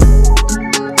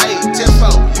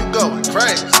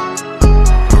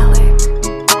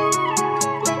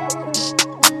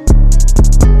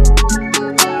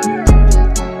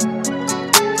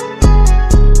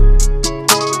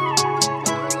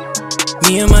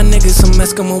my niggas some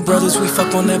Eskimo brothers. We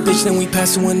fuck on that bitch, then we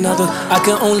pass to another. I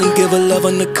can only give her love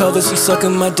undercover. She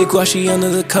sucking my dick while she under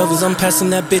the covers. I'm passing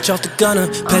that bitch off the gunner,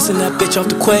 passing that bitch off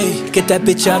the quay. Get that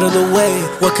bitch out of the way.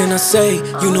 What can I say?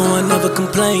 You know I never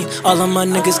complain. All of my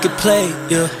niggas get played,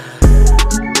 yeah.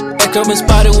 Back up and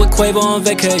spotted with Quavo on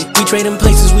vacay. We trading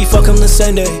places, we fuck them the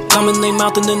same day. Come in they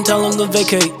mouth and then tell them to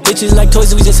vacate. Bitches like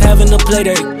toys, we just having a play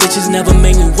day. Bitches never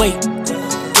make me wait.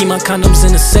 Keep my condoms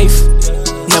in the safe.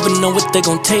 Never know what they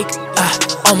gon' take.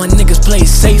 All my niggas play it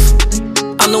safe.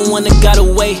 I'm the one that got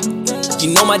away.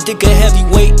 You know my dick a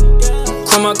heavyweight.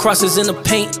 Chrome my crosses in the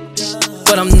paint,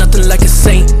 but I'm nothing like a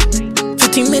saint.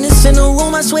 15 minutes in the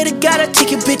room, I swear to God, I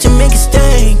take your bitch and make it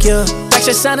stank, yeah.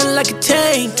 Backshot sounding like a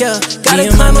tank, yeah.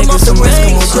 Gotta climb them off the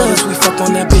range, yeah. We fuck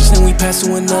on that bitch, then we pass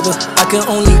to another. I can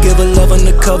only give her love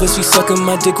undercover. She sucking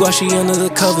my dick while she under the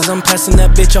covers. I'm passing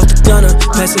that bitch off the gunner,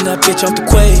 passing that bitch off the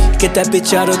quay. Get that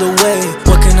bitch out of the way.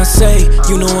 What can I say?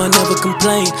 You know I never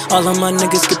complain. All of my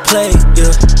niggas get played,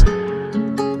 yeah.